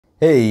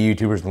Hey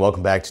YouTubers, and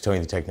welcome back to Tony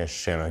the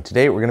Technician's channel. And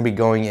today we're going to be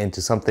going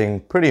into something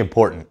pretty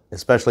important,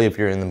 especially if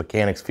you're in the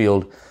mechanics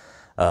field,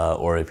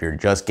 or if you're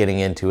just getting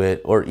into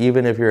it, or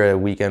even if you're a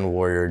weekend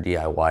warrior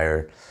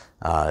DIYer.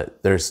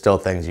 There's still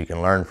things you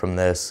can learn from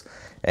this,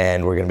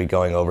 and we're going to be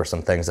going over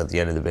some things at the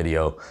end of the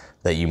video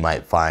that you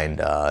might find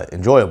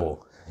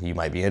enjoyable, you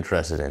might be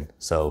interested in.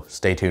 So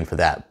stay tuned for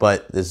that.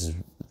 But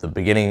the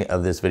beginning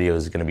of this video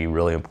is going to be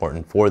really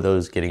important for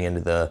those getting into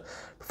the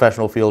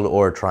professional field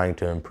or trying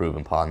to improve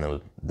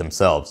upon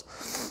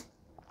themselves.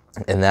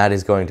 And that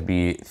is going to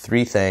be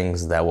 3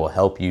 things that will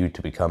help you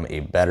to become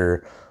a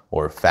better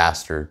or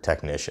faster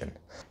technician.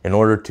 In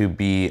order to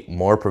be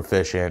more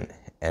proficient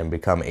and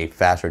become a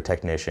faster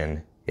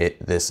technician,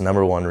 this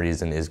number 1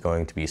 reason is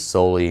going to be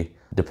solely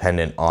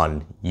dependent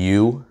on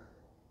you,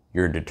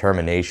 your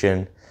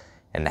determination,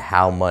 and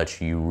how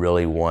much you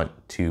really want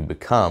to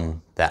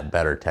become that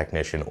better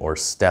technician or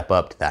step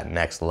up to that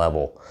next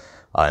level,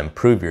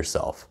 improve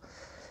yourself.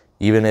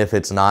 Even if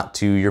it's not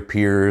to your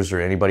peers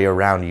or anybody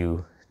around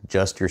you,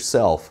 just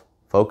yourself.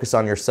 Focus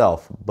on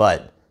yourself,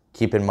 but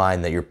keep in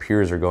mind that your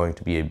peers are going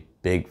to be a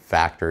big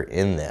factor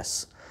in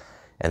this.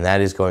 And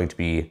that is going to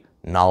be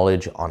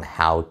knowledge on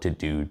how to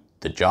do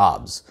the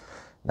jobs.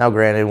 Now,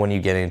 granted, when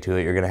you get into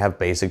it, you're going to have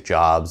basic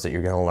jobs that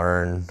you're going to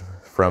learn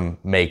from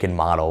make and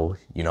model.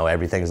 You know,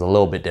 everything's a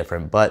little bit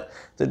different, but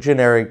the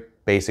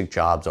generic basic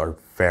jobs are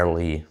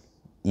fairly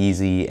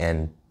easy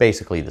and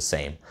basically the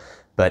same.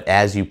 But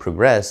as you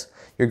progress,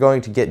 you're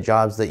going to get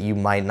jobs that you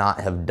might not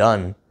have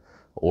done,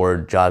 or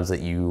jobs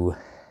that you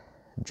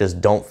just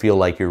don't feel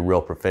like you're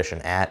real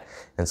proficient at,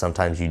 and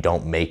sometimes you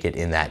don't make it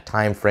in that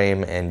time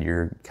frame and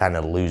you're kind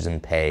of losing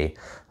pay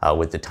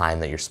with the time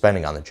that you're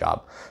spending on the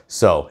job.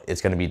 So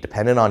it's going to be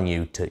dependent on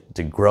you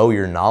to grow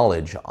your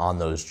knowledge on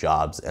those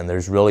jobs, and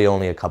there's really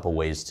only a couple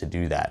ways to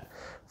do that.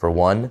 For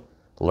one,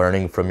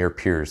 learning from your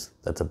peers.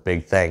 That's a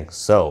big thing.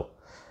 So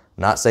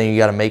I'm not saying you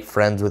got to make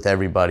friends with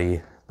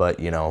everybody, but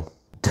you know,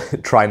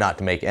 try not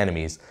to make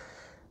enemies.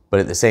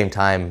 But at the same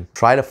time,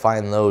 try to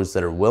find those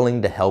that are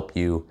willing to help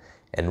you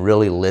and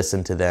really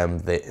listen to them.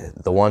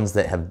 The ones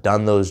that have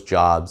done those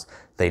jobs,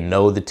 they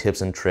know the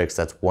tips and tricks.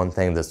 That's one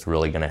thing that's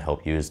really going to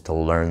help you, is to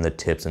learn the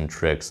tips and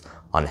tricks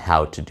on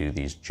how to do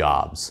these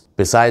jobs.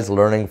 Besides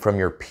learning from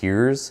your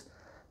peers,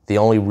 the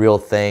only real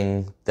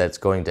thing that's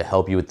going to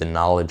help you with the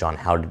knowledge on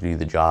how to do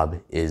the job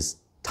is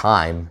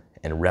time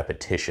and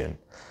repetition.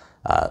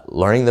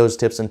 Learning those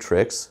tips and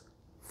tricks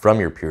from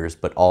your peers,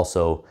 but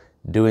also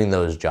doing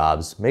those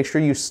jobs. Make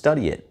sure you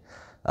study it.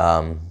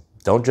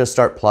 Don't just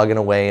start plugging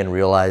away and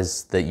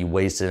realize that you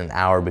wasted an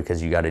hour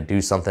because you got to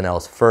do something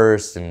else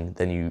first and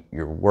then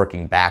you're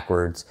working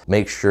backwards.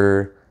 Make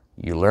sure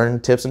you learn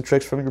tips and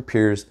tricks from your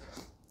peers,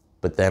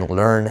 but then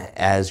learn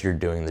as you're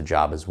doing the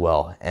job as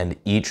well. And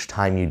each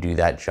time you do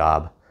that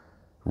job,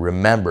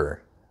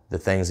 remember the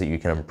things that you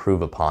can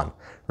improve upon.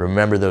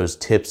 Remember those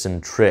tips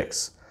and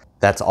tricks.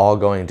 That's all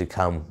going to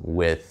come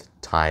with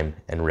time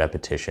and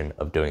repetition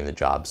of doing the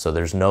job. So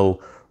there's no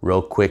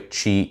real quick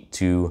cheat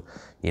to,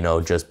 you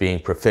know, just being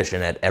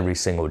proficient at every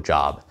single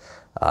job.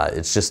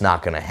 It's just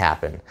not going to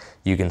happen.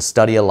 You can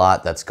study a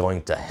lot. That's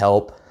going to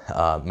help.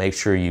 Make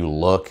sure you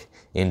look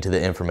into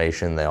the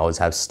information. They always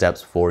have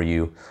steps for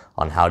you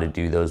on how to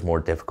do those more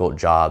difficult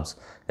jobs.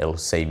 It'll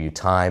save you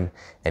time.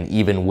 And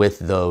even with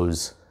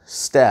those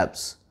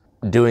steps,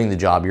 doing the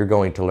job, you're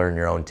going to learn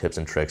your own tips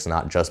and tricks,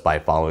 not just by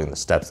following the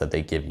steps that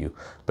they give you,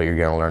 but you're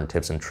going to learn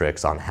tips and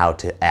tricks on how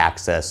to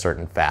access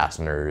certain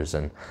fasteners,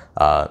 and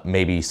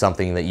maybe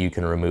something that you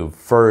can remove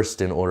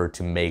first in order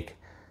to make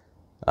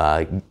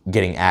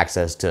getting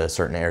access to a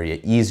certain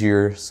area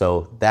easier.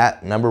 So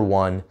that number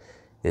 1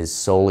 is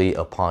solely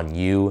upon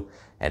you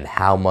and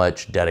how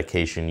much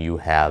dedication you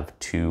have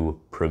to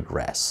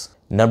progress.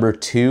 Number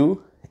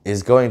 2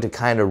 is going to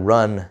kind of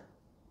run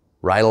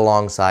right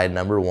alongside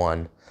number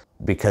 1,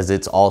 because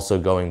it's also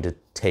going to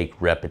take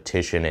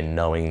repetition and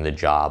knowing the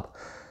job.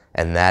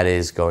 And that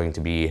is going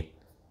to be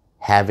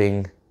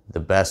having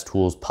the best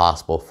tools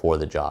possible for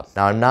the job.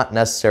 Now, I'm not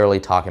necessarily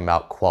talking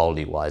about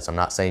quality-wise. I'm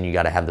not saying you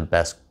got to have the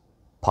best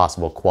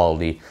possible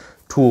quality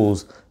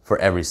tools for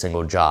every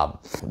single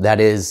job.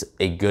 That is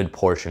a good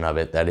portion of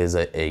it. That is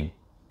a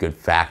good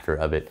factor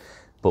of it.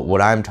 But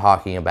what I'm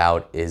talking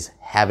about is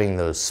having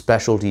those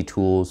specialty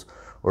tools,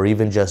 or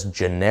even just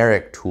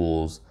generic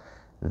tools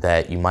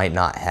that you might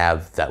not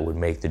have, that would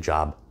make the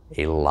job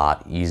a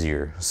lot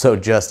easier. So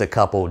just a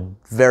couple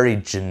very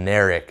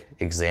generic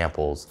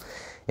examples.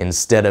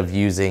 Instead of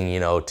using, you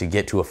know, to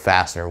get to a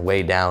fastener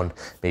way down,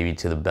 maybe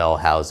to the bell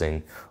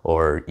housing,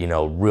 or, you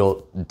know,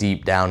 real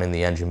deep down in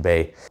the engine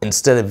bay,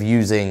 instead of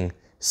using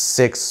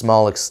 6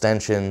 small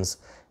extensions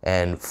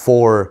and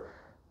 4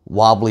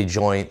 wobbly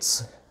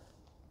joints,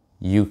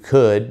 you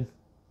could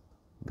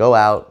go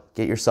out,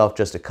 get yourself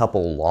just a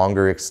couple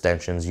longer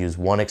extensions, use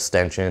 1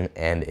 extension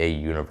and a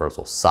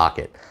universal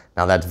socket.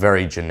 Now that's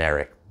very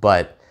generic,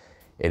 but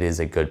it is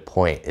a good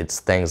point.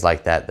 It's things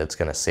like that that's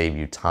going to save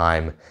you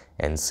time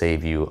and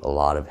save you a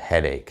lot of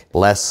headache.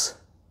 Less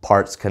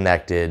parts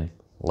connected,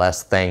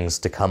 less things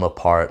to come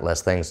apart,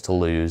 less things to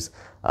lose.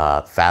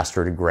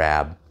 faster to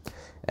grab.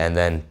 And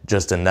then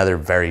just another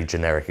very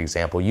generic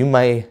example, you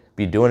may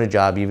be doing a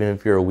job, even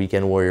if you're a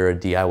weekend warrior, a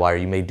DIYer,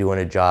 you may be doing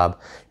a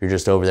job, you're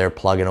just over there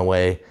plugging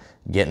away,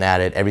 getting at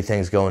it,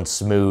 everything's going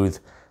smooth,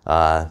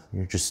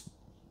 you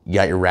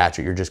got your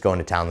ratchet, you're just going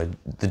to town,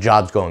 the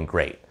job's going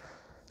great.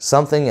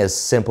 Something as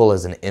simple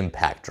as an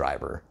impact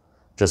driver,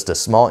 just a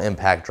small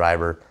impact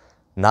driver,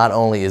 not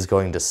only is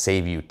going to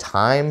save you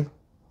time,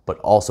 but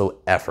also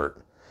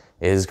effort.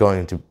 It's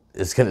going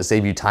to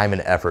save you time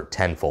and effort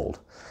tenfold.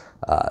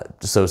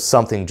 So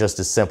something just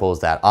as simple as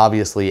that.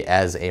 Obviously,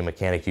 as a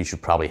mechanic, you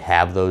should probably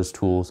have those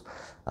tools,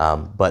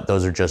 but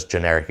those are just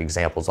generic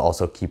examples.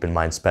 Also keep in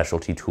mind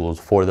specialty tools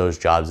for those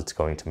jobs. It's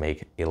going to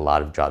make a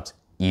lot of jobs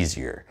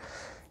easier,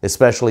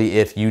 especially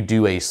if you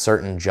do a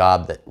certain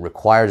job that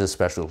requires a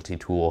specialty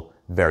tool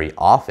very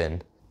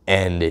often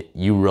and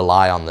you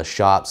rely on the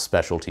shop's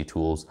specialty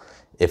tools.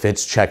 If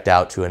it's checked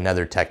out to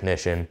another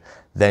technician,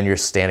 then you're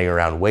standing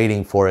around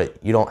waiting for it.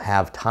 You don't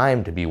have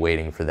time to be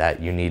waiting for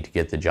that. You need to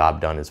get the job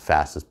done as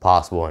fast as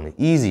possible and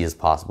easy as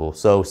possible.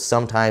 So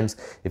sometimes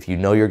if you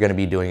know you're going to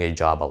be doing a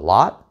job a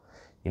lot,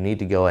 you need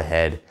to go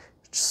ahead,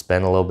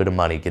 spend a little bit of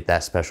money, get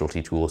that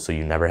specialty tool so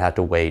you never have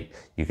to wait.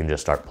 You can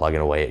just start plugging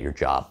away at your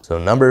job. So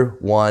number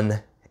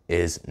one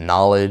is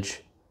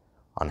knowledge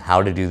on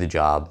how to do the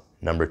job.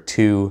 Number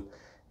two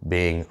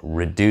being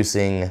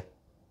reducing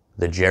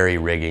the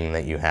jerry-rigging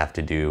that you have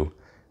to do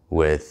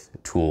with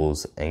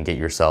tools and get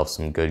yourself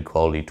some good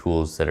quality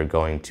tools that are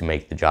going to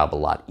make the job a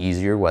lot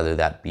easier, whether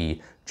that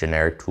be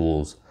generic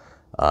tools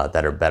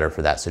that are better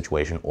for that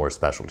situation or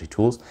specialty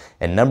tools.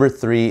 And number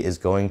three is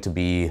going to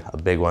be a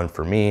big one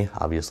for me.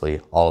 Obviously,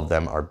 all of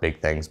them are big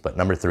things, but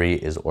number three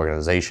is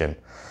organization.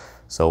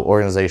 So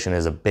organization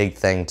is a big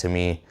thing to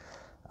me.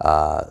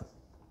 I'm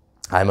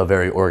a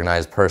very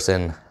organized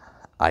person.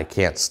 I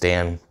can't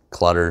stand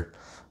clutter.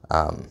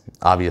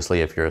 Obviously,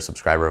 if you're a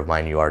subscriber of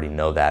mine, you already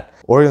know that.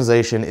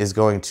 Organization is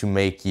going to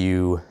make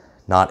you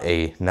not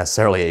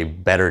necessarily a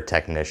better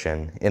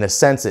technician. In a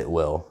sense, it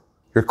will.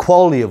 Your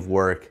quality of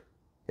work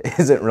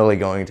isn't really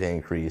going to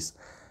increase,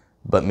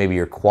 but maybe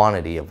your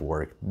quantity of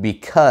work,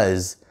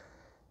 because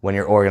when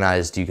you're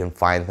organized, you can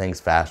find things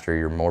faster,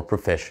 you're more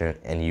proficient,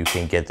 and you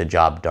can get the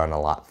job done a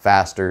lot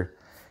faster,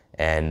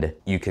 and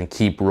you can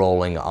keep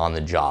rolling on the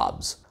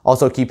jobs.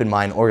 Also keep in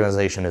mind,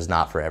 organization is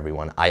not for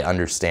everyone. I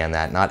understand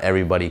that. Not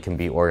everybody can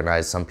be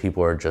organized. Some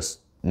people are just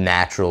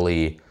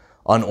naturally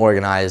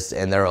unorganized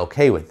and they're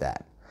okay with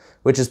that,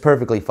 which is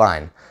perfectly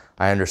fine.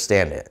 I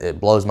understand it. It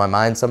blows my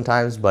mind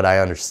sometimes, but I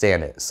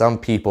understand it. Some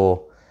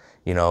people,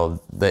 you know,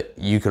 that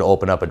you could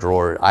open up a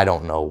drawer, I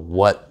don't know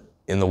what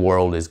in the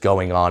world is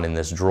going on in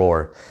this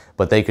drawer,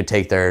 but they could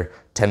take their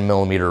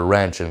 10mm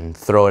wrench and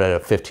throw it at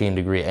a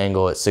 15-degree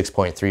angle at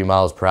 6.3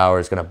 miles per hour.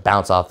 It's going to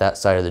bounce off that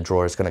side of the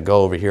drawer. It's going to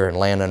go over here and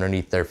land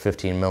underneath their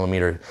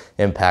 15mm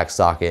impact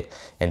socket.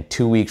 And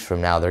 2 weeks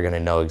from now, they're going to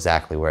know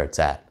exactly where it's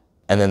at.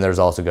 And then there's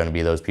also going to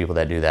be those people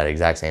that do that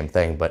exact same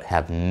thing, but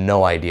have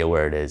no idea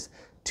where it is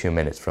 2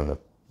 minutes from the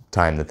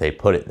time that they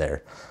put it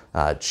there.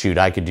 Shoot,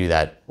 I could do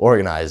that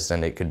organized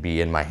and it could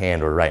be in my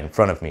hand or right in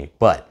front of me.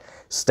 But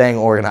staying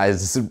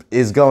organized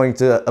is going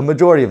to, a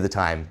majority of the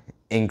time,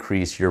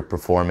 increase your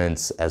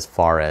performance as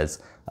far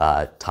as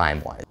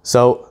time-wise.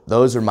 So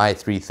those are my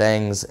three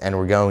things, and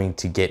we're going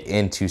to get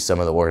into some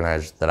of the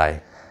organizers that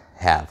I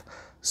have.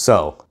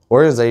 So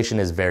organization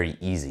is very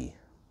easy,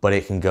 but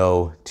it can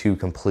go two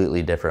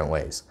completely different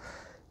ways.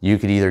 You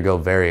could either go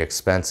very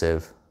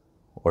expensive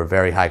or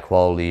very high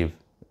quality,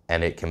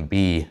 and it can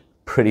be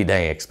pretty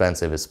dang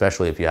expensive,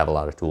 especially if you have a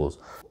lot of tools.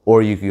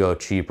 Or you could go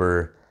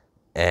cheaper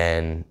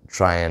and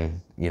try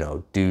and, you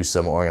know, do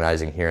some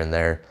organizing here and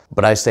there.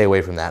 But I stay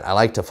away from that. I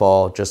like to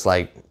fall, just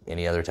like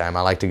any other time,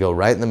 I like to go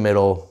right in the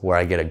middle where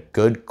I get a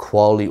good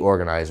quality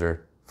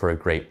organizer for a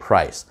great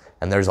price.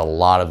 And there's a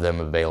lot of them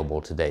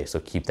available today,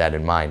 so keep that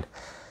in mind.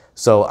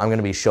 So I'm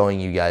gonna be showing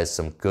you guys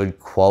some good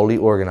quality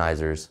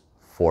organizers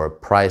for a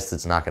price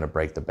that's not gonna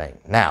break the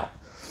bank. Now,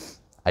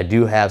 I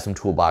do have some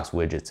toolbox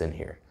widgets in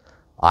here.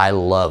 I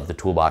love the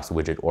toolbox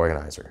widget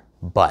organizer,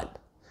 but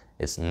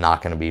it's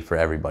not gonna be for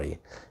everybody.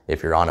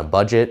 If you're on a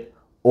budget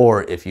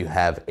or if you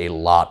have a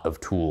lot of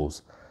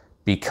tools,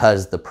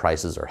 because the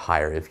prices are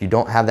higher. If you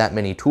don't have that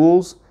many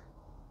tools,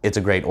 it's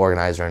a great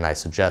organizer and I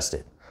suggest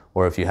it.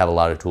 Or if you have a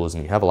lot of tools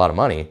and you have a lot of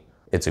money,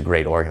 it's a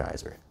great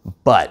organizer.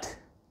 But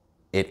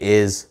it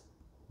is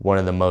one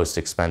of the most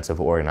expensive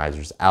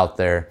organizers out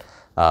there,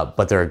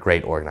 but they're a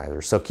great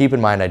organizer. So keep in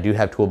mind, I do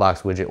have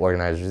toolbox widget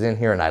organizers in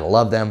here and I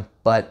love them,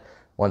 but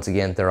once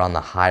again, they're on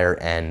the higher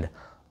end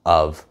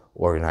of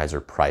organizer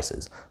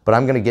prices. But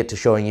I'm gonna get to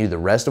showing you the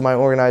rest of my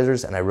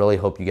organizers, and I really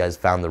hope you guys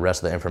found the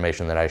rest of the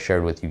information that I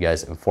shared with you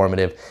guys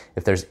informative.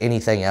 If there's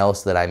anything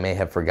else that I may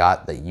have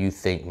forgot that you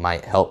think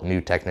might help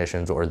new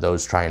technicians or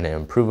those trying to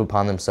improve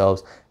upon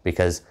themselves,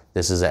 because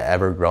this is an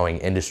ever-growing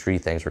industry,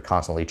 things are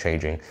constantly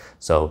changing,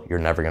 so you're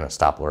never gonna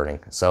stop learning.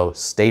 So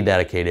stay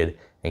dedicated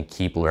and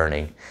keep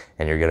learning,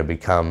 and you're gonna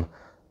become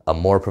a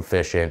more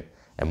proficient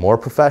and more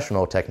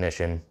professional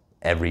technician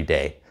every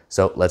day.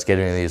 So let's get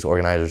into these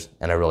organizers,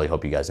 and I really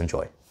hope you guys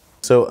enjoy.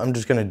 So I'm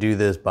just gonna do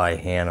this by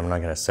hand. I'm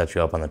not gonna set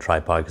you up on the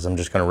tripod because I'm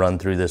just gonna run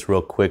through this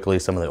real quickly,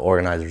 some of the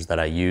organizers that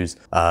I use.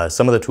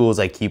 Some of the tools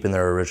I keep in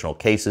their original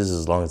cases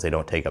as long as they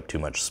don't take up too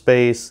much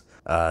space.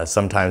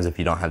 Sometimes if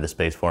you don't have the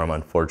space for them,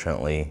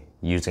 unfortunately,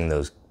 using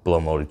those blow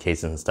molded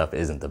cases and stuff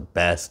isn't the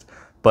best.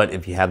 But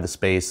if you have the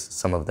space,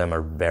 some of them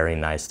are very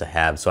nice to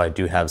have. So I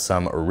do have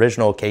some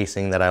original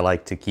casing that I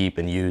like to keep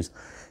and use.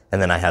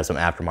 And then I have some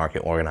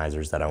aftermarket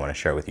organizers that I wanna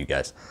share with you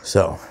guys.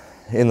 So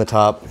in the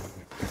top,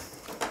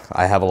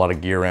 I have a lot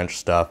of gear wrench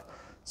stuff.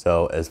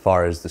 So as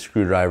far as the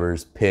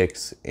screwdrivers,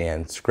 picks,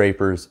 and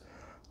scrapers,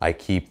 I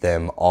keep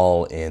them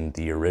all in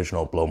the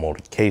original blow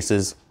molded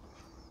cases.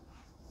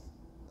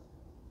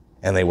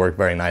 And they work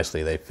very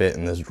nicely. They fit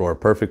in this drawer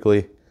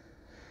perfectly.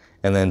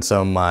 And then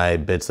some of my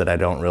bits that I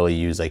don't really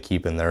use, I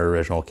keep in their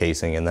original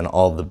casing. And then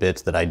all of the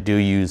bits that I do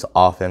use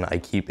often, I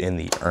keep in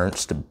the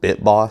Ernst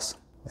Bit Boss.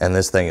 And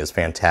this thing is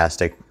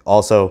fantastic.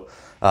 Also,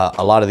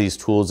 a lot of these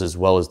tools, as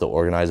well as the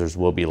organizers,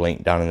 will be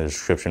linked down in the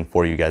description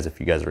for you guys if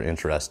you guys are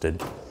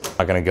interested. I'm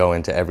not gonna go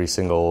into every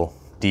single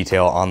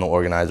detail on the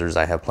organizers.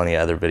 I have plenty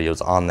of other videos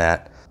on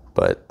that,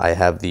 but I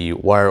have the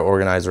wire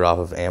organizer off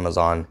of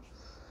Amazon,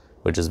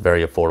 which is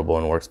very affordable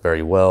and works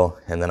very well.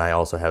 And then I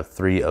also have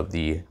 3 of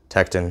the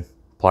Tecton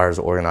pliers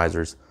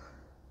organizers,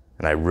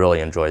 and I really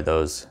enjoy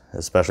those,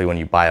 especially when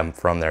you buy them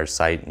from their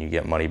site and you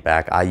get money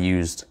back. I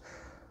used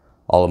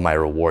all of my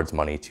rewards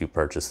money to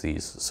purchase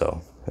these,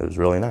 so it was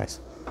really nice.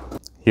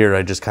 Here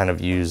I just kind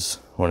of use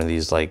one of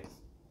these, like,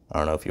 I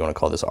don't know if you want to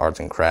call this arts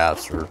and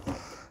crafts or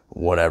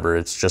whatever.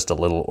 It's just a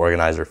little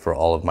organizer for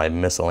all of my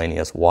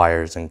miscellaneous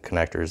wires and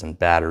connectors and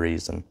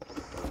batteries and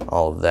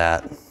all of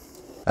that.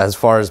 As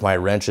far as my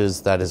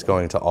wrenches, that is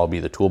going to all be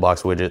the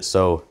toolbox widget.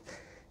 So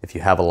if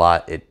you have a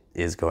lot, it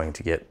is going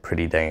to get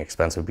pretty dang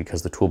expensive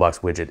because the toolbox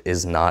widget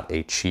is not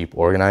a cheap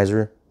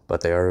organizer,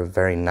 but they are a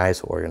very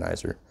nice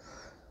organizer.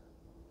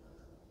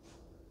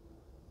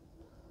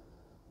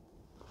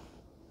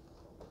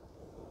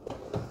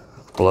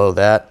 Below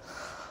that,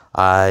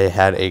 I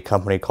had a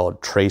company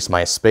called Trace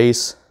My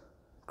Space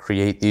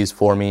create these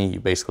for me. You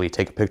basically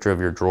take a picture of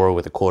your drawer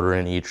with a quarter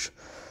in each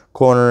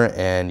corner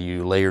and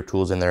you lay your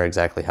tools in there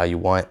exactly how you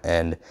want,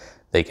 and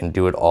they can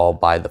do it all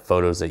by the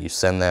photos that you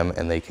send them,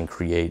 and they can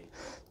create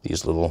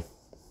these little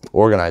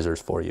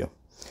organizers for you.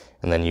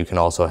 And then you can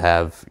also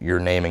have your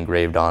name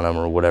engraved on them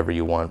or whatever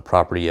you want,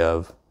 property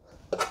of.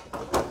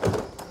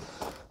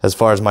 As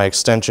far as my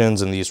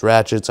extensions and these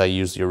ratchets, I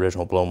use the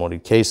original blow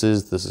molded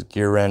cases. This is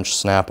gear wrench,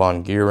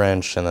 snap-on gear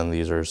wrench, and then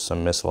these are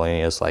some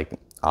miscellaneous like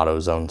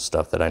AutoZone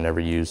stuff that I never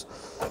use.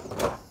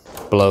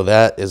 Below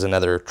that is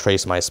another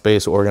Trace My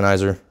Space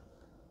organizer.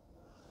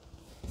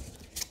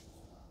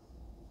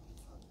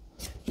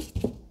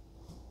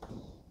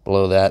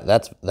 Below that,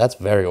 that's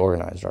very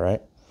organized, all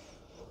right?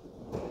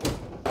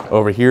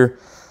 Over here,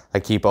 I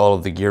keep all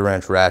of the gear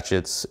wrench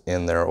ratchets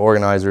in their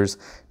organizers.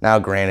 Now,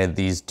 granted,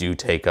 these do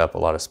take up a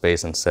lot of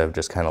space instead of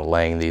just kind of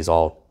laying these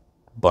all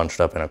bunched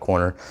up in a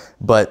corner,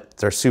 but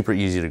they're super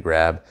easy to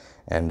grab,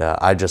 and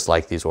I just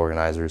like these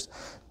organizers.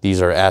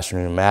 These are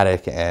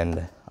Astro-Pneumatic,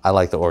 and I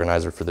like the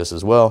organizer for this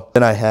as well.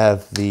 Then I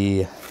have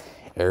the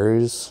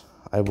Aries,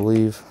 I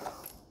believe,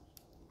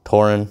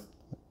 Torin.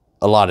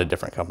 A lot of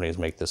different companies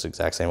make this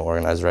exact same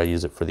organizer. I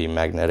use it for the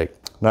magnetic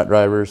nut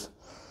drivers.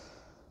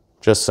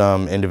 Just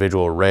some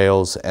individual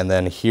rails, and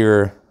then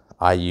here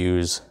I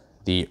use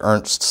the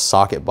Ernst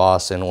Socket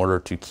Boss in order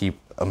to keep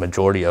a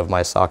majority of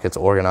my sockets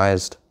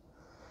organized.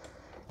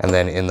 And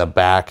then in the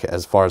back,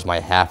 as far as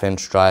my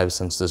 1/2-inch drive,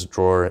 since this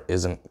drawer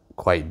isn't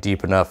quite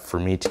deep enough for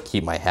me to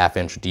keep my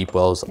 1/2-inch deep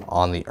wells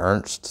on the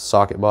Ernst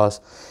Socket Boss,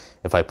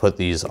 if I put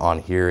these on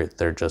here,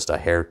 they're just a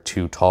hair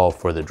too tall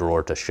for the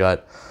drawer to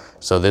shut.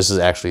 So this is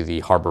actually the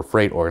Harbor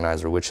Freight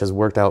organizer, which has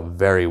worked out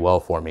very well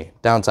for me.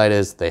 Downside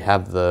is they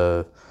have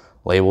the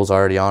labels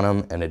already on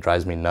them, and it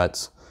drives me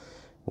nuts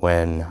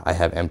when I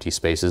have empty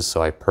spaces.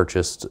 So I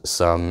purchased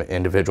some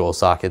individual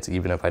sockets.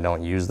 Even if I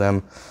don't use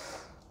them,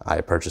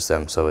 I purchased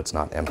them so it's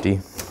not empty.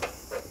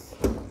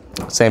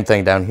 Same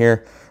thing down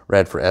here,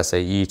 red for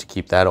SAE to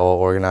keep that all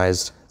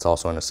organized. It's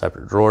also in a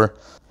separate drawer.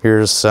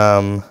 Here's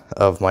some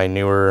of my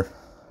newer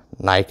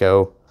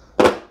Nyko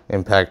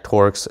impact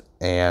torques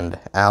and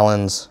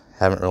Allens.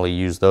 Haven't really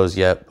used those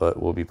yet,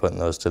 but we'll be putting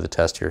those to the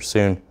test here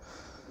soon.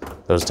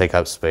 Those take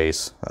up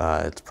space.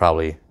 It's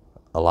probably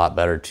a lot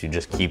better to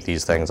just keep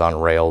these things on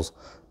rails,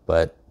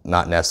 but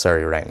not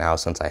necessary right now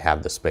since I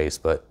have the space.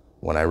 But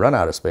when I run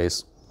out of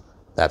space,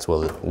 that's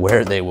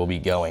where they will be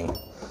going.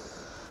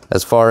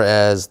 As far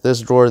as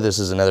this drawer, this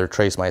is another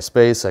Trace My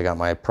Space. I got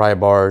my pry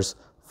bars,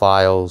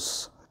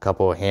 files, a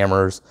couple of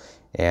hammers,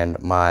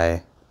 and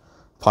my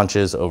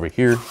punches over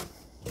here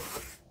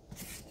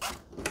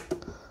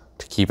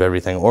to keep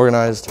everything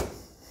organized.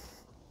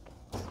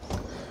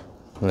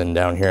 And then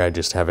down here, I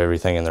just have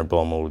everything in their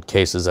blow molded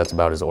cases. That's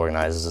about as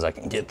organized as I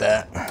can get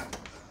that.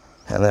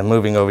 And then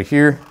moving over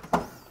here,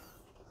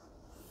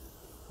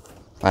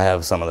 I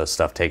have some of the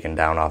stuff taken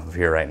down off of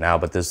here right now,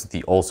 but this is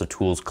the Ulsa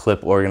Tools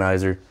clip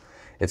organizer.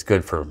 It's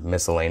good for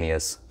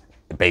miscellaneous,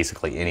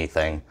 basically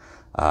anything.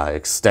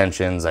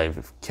 extensions.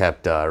 I've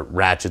kept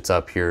ratchets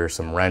up here,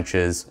 some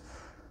wrenches,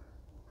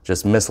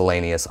 just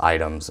miscellaneous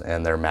items,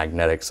 and they're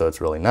magnetic, so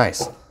it's really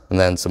nice. And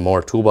then some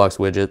more toolbox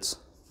widgets,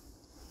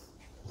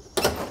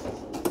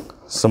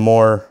 some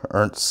more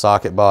Ernst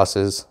socket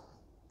bosses,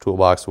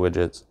 toolbox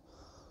widgets.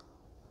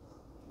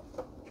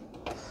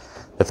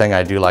 The thing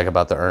I do like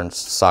about the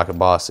Ernst socket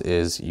boss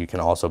is you can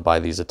also buy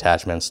these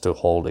attachments to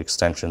hold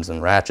extensions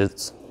and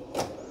ratchets.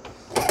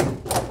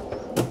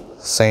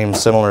 Same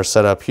similar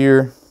setup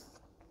here.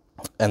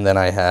 And then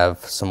I have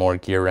some more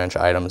gear wrench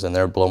items in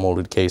their blow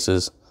molded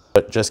cases.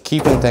 But just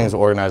keeping things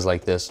organized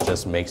like this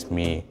just makes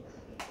me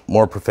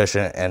more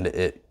proficient, and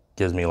it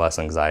gives me less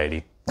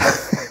anxiety.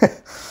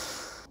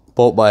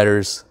 Bolt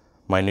biters,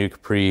 my new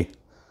Capri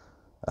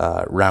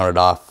rounded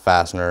off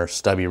fastener,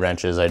 stubby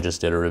wrenches. I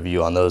just did a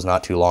review on those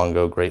not too long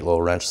ago. Great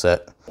little wrench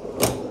set.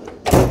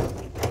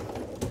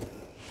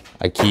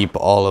 I keep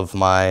all of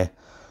my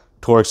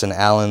Torx and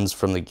Allens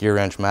from the gear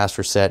wrench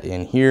master set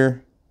in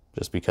here,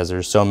 just because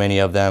there's so many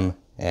of them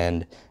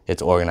and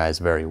it's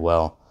organized very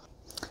well.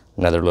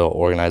 Another little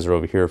organizer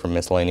over here for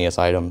miscellaneous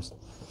items,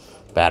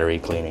 battery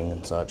cleaning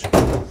and such.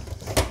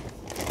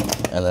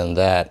 And then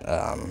that,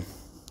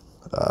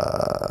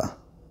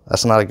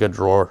 that's not a good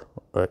drawer,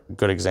 a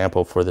good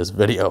example for this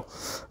video.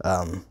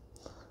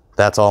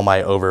 That's all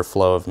my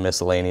overflow of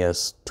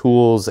miscellaneous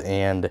tools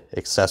and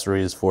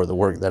accessories for the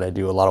work that I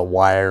do, a lot of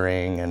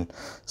wiring and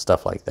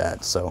stuff like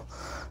that. So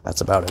that's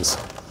about as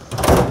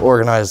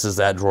organized as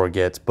that drawer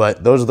gets.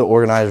 But those are the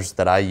organizers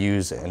that I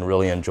use and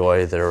really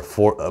enjoy.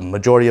 A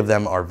majority of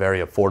them are very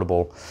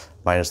affordable,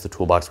 minus the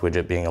toolbox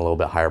widget being a little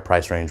bit higher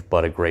price range,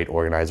 but a great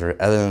organizer.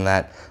 Other than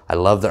that, I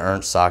love the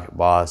Ernst socket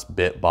boss,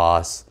 bit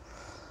boss,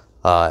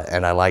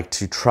 and I like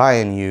to try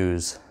and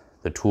use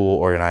the tool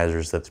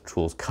organizers that the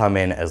tools come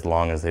in, as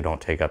long as they don't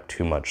take up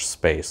too much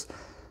space.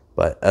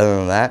 But other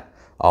than that,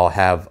 I'll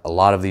have a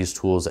lot of these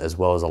tools, as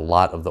well as a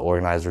lot of the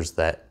organizers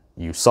that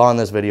you saw in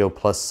this video,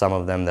 plus some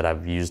of them that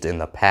I've used in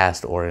the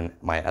past or in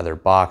my other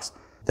box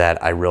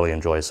that I really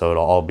enjoy. So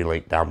it'll all be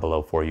linked down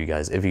below for you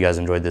guys. If you guys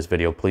enjoyed this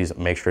video, please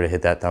make sure to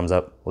hit that thumbs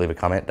up, leave a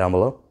comment down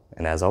below,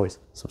 and as always,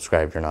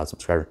 subscribe if you're not a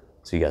subscriber.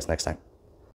 See you guys next time.